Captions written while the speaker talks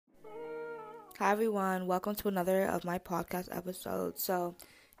Hi everyone, welcome to another of my podcast episodes. So,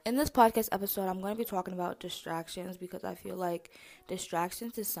 in this podcast episode, I'm going to be talking about distractions because I feel like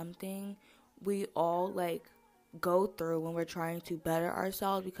distractions is something we all go through when we're trying to better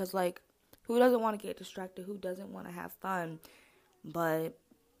ourselves because who doesn't want to get distracted? Who doesn't want to have fun? But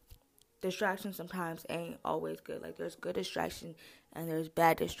distractions sometimes ain't always good. Like there's good distraction and there's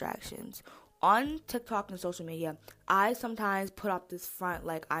bad distractions. On TikTok and social media, I sometimes put up this front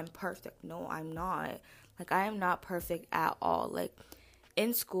like I'm perfect. No, I'm not. Like I am not perfect at all. Like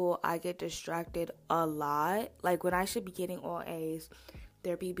in school, I get distracted a lot. Like when I should be getting all A's,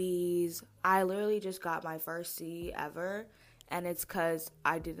 there be B's. I literally just got my first C ever. And it's because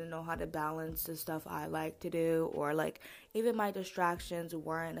I didn't know how to balance the stuff I like to do, or even my distractions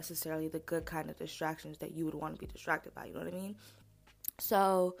weren't necessarily the good kind of distractions that you would want to be distracted by. You know what I mean?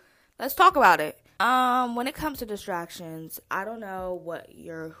 So let's talk about it. When it comes to distractions, I don't know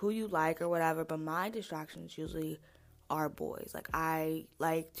who you like or whatever, but my distractions usually are boys. Like I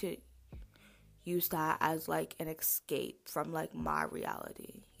like to use that as an escape from my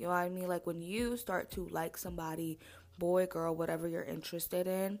reality. You know what I mean? Like when you start to like somebody, boy, girl, whatever you're interested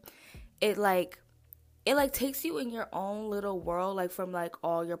in, it takes you in your own little world, from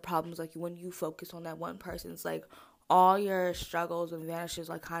all your problems. Like when you focus on that one person, it's all your struggles and vanishes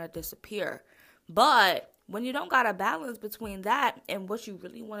kind of disappear. But when you don't got a balance between that and what you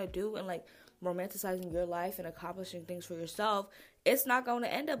really want to do and romanticizing your life and accomplishing things for yourself, it's not going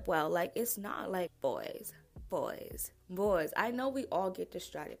to end up well. It's not boys. I know we all get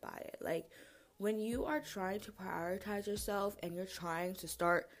distracted by it. When you are trying to prioritize yourself and you're trying to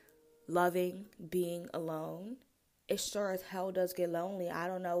start loving being alone, it sure as hell does get lonely. I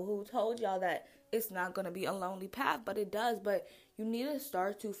don't know who told y'all that it's not going to be a lonely path, but it does. But you need to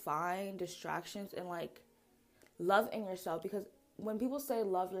start to find distractions and love in yourself, because when people say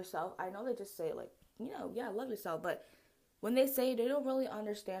love yourself, I know they just say love yourself, but when they say it, they don't really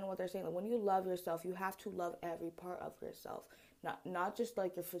understand what they're saying. When you love yourself, you have to love every part of yourself. Not just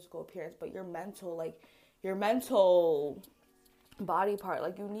your physical appearance, but your mental, your mental body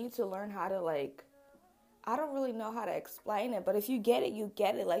part. You need to learn how to I don't really know how to explain it, but if you get it, you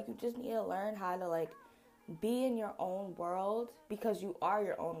get it. You just need to learn how to be in your own world, because you are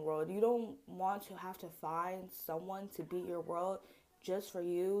your own world. You don't want to have to find someone to be your world just for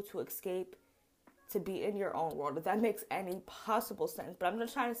you to escape to be in your own world, if that makes any possible sense. But I'm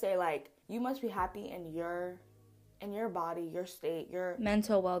just trying to say you must be happy in your body, your state, your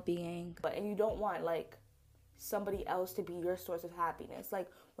mental well-being. And you don't want somebody else to be your source of happiness.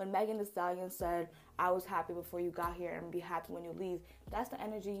 When Megan Thee Stallion said, I was happy before you got here and be happy when you leave, that's the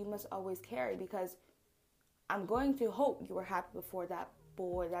energy you must always carry, because I'm going to hope you were happy before that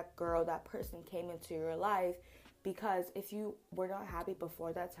boy, that girl, that person came into your life, because if you were not happy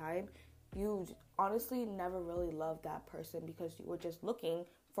before that time, you honestly never really loved that person, because you were just looking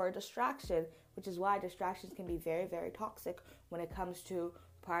for a distraction, which is why distractions can be very, very toxic when it comes to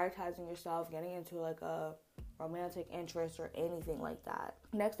prioritizing yourself, getting into a romantic interest or anything like that.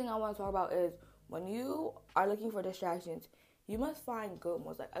 Next thing I want to talk about is when you are looking for distractions, you must find good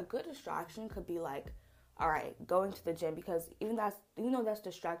ones. A good distraction could be all right, going to the gym, because even though that's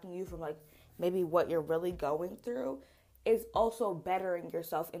distracting you from maybe what you're really going through, is also bettering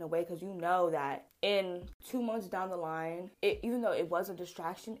yourself in a way, because you know that in 2 months down the line, even though it was a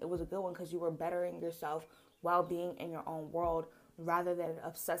distraction, it was a good one, because you were bettering yourself while being in your own world, rather than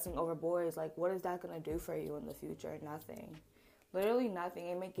obsessing over boys. What is that going to do for you in the future? Nothing. Literally nothing.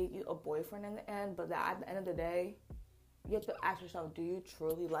 It may get you a boyfriend in the end, but at the end of the day, you have to ask yourself, do you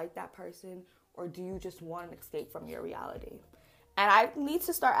truly like that person, or do you just want an escape from your reality? And I need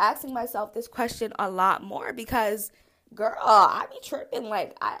to start asking myself this question a lot more, because girl, I be tripping.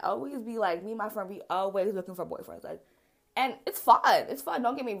 I always be me and my friend be always looking for boyfriends. And it's fun. It's fun,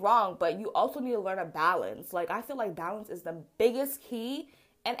 don't get me wrong. But you also need to learn a balance. I feel balance is the biggest key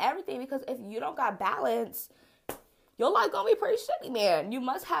in everything. Because if you don't got balance, your life gonna be pretty shitty, man. You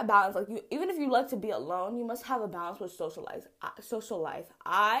must have balance. Even if you like to be alone, you must have a balance with social life.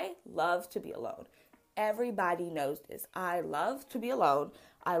 I love to be alone. Everybody knows this. I love to be alone.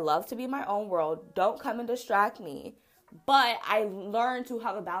 I love to be in my own world. Don't come and distract me. But I learned to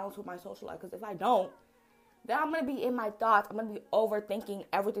have a balance with my social life, because if I don't, then I'm going to be in my thoughts. I'm going to be overthinking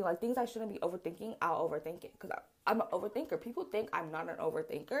everything. Things I shouldn't be overthinking, I'll overthink it, because I'm an overthinker. People think I'm not an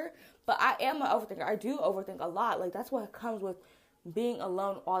overthinker, but I am an overthinker. I do overthink a lot. That's what comes with being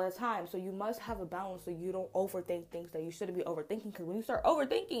alone all the time. So you must have a balance so you don't overthink things that you shouldn't be overthinking, because when you start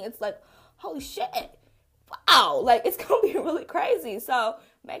overthinking, it's holy shit. Wow. It's going to be really crazy. So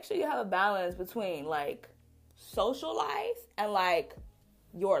make sure you have a balance between, social life and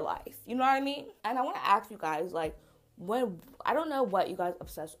your life. You know what I mean? And I want to ask you guys, like, when, I don't know what you guys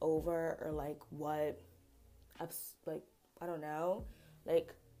obsess over, or like what, like, I don't know.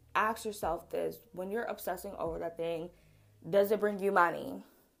 Like, ask yourself this: when you're obsessing over that thing, does it bring you money?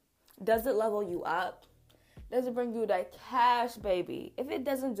 Does it level you up? Does it bring you that cash, baby? If it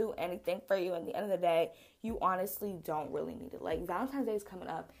doesn't do anything for you at the end of the day, you honestly don't really need it. Like, Valentine's Day is coming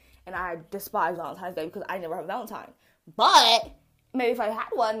up, and I despise Valentine's Day because I never have a Valentine. But maybe if I had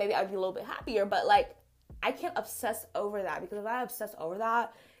one, maybe I'd be a little bit happier. But, like, I can't obsess over that, because if I obsess over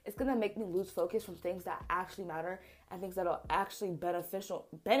that, it's going to make me lose focus from things that actually matter and things that will actually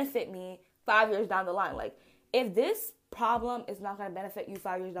benefit me 5 years down the line. Like, if this problem is not going to benefit you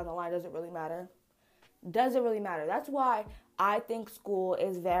 5 years down the line, does it really matter? Does it really matter? That's why I think school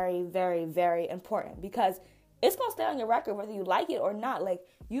is very, very, very important, because it's going to stay on your record whether you like it or not. Like,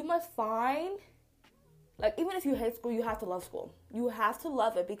 you must find, like, even if you hate school, you have to love school. You have to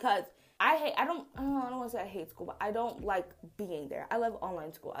love it, because I don't want to say I hate school, but I don't like being there. I love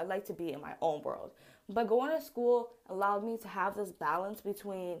online school. I like to be in my own world. But going to school allowed me to have this balance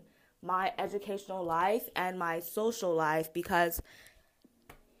between my educational life and my social life, because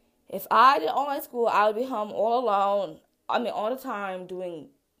if I did online school, I would be home all alone. I mean, all the time doing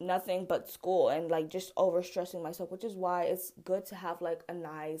nothing but school and, like, just overstressing myself, which is why it's good to have, like, a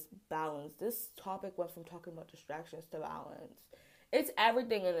nice balance. This topic went from talking about distractions to balance. It's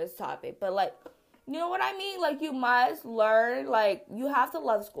everything in this topic, but, like, you know what I mean? Like, you must learn, like, you have to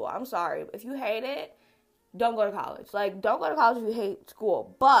love school. I'm sorry. If you hate it, don't go to college. Like, don't go to college if you hate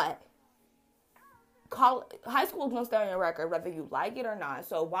school, but high school is going to stay on your record whether you like it or not.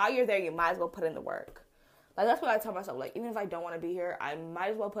 So while you're there, you might as well put in the work. Like, that's what I tell myself. Like, even if I don't want to be here, I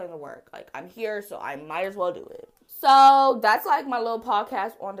might as well put in the work. Like, I'm here, so I might as well do it. So that's, like, my little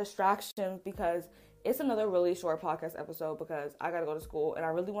podcast on distractions, because it's another really short podcast episode, because I got to go to school, and I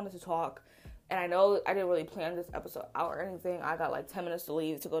really wanted to talk. And I know I didn't really plan this episode out or anything. I got, like, 10 minutes to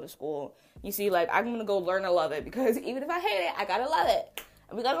leave to go to school. You see, like, I'm going to go learn to love it, because even if I hate it, I got to love it.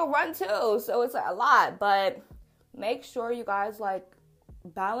 And we got to go run, too. So it's, like, a lot. But make sure you guys, like,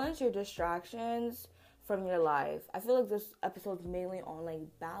 balance your distractions from your life. I feel like this episode is mainly on, like,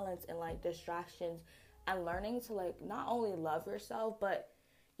 balance and, like, distractions and learning to, like, not only love yourself, but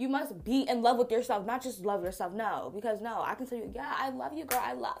you must be in love with yourself, not just love yourself. No, because no, I can tell you, yeah, I love you, girl,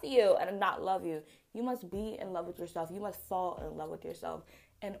 I love you, and not love you. You must be in love with yourself. You must fall in love with yourself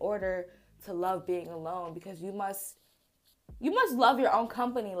in order to love being alone, because you must love your own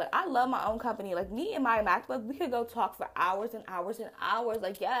company. Like, I love my own company. Like, me and my MacBook, we could go talk for hours and hours and hours.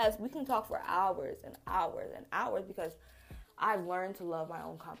 Like, yes, we can talk for hours and hours and hours, because I've learned to love my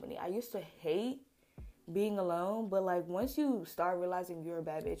own company. I used to hate being alone, but, like, once you start realizing you're a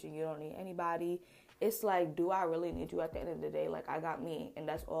bad bitch and you don't need anybody, it's like, do I really need you at the end of the day? Like, I got me, and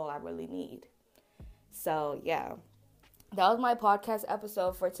that's all I really need. So, yeah. That was my podcast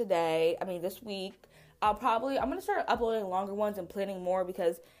episode for today. I mean, this week. I'm going to start uploading longer ones and planning more,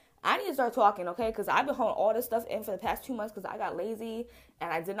 because I need to start talking, okay? Because I've been holding all this stuff in for the past 2 months because I got lazy,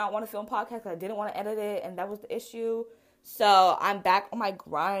 and I did not want to film podcasts because I didn't want to edit it, and that was the issue. So I'm back on my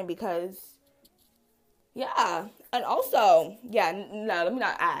grind, because, yeah. And also, yeah, no, let me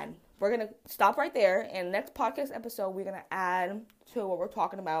not add. We're going to stop right there, and next podcast episode, we're going to add to what we're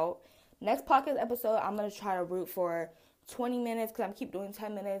talking about. Next podcast episode, I'm going to try to root for 20 minutes, because I keep doing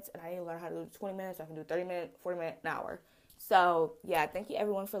 10 minutes, and I need to learn how to do 20 minutes, so I can do 30 minutes, 40 minutes, an hour. So, yeah, thank you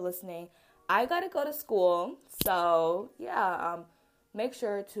everyone for listening. I gotta go to school, so, yeah, make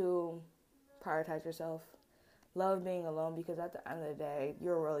sure to prioritize yourself. Love being alone, because at the end of the day,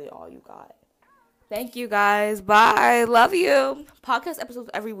 you're really all you got. Thank you, guys. Bye. Love you. Podcast episodes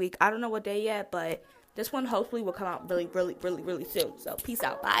every week. I don't know what day yet, but this one hopefully will come out really, really, really, really soon. So, peace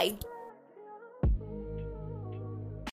out. Bye.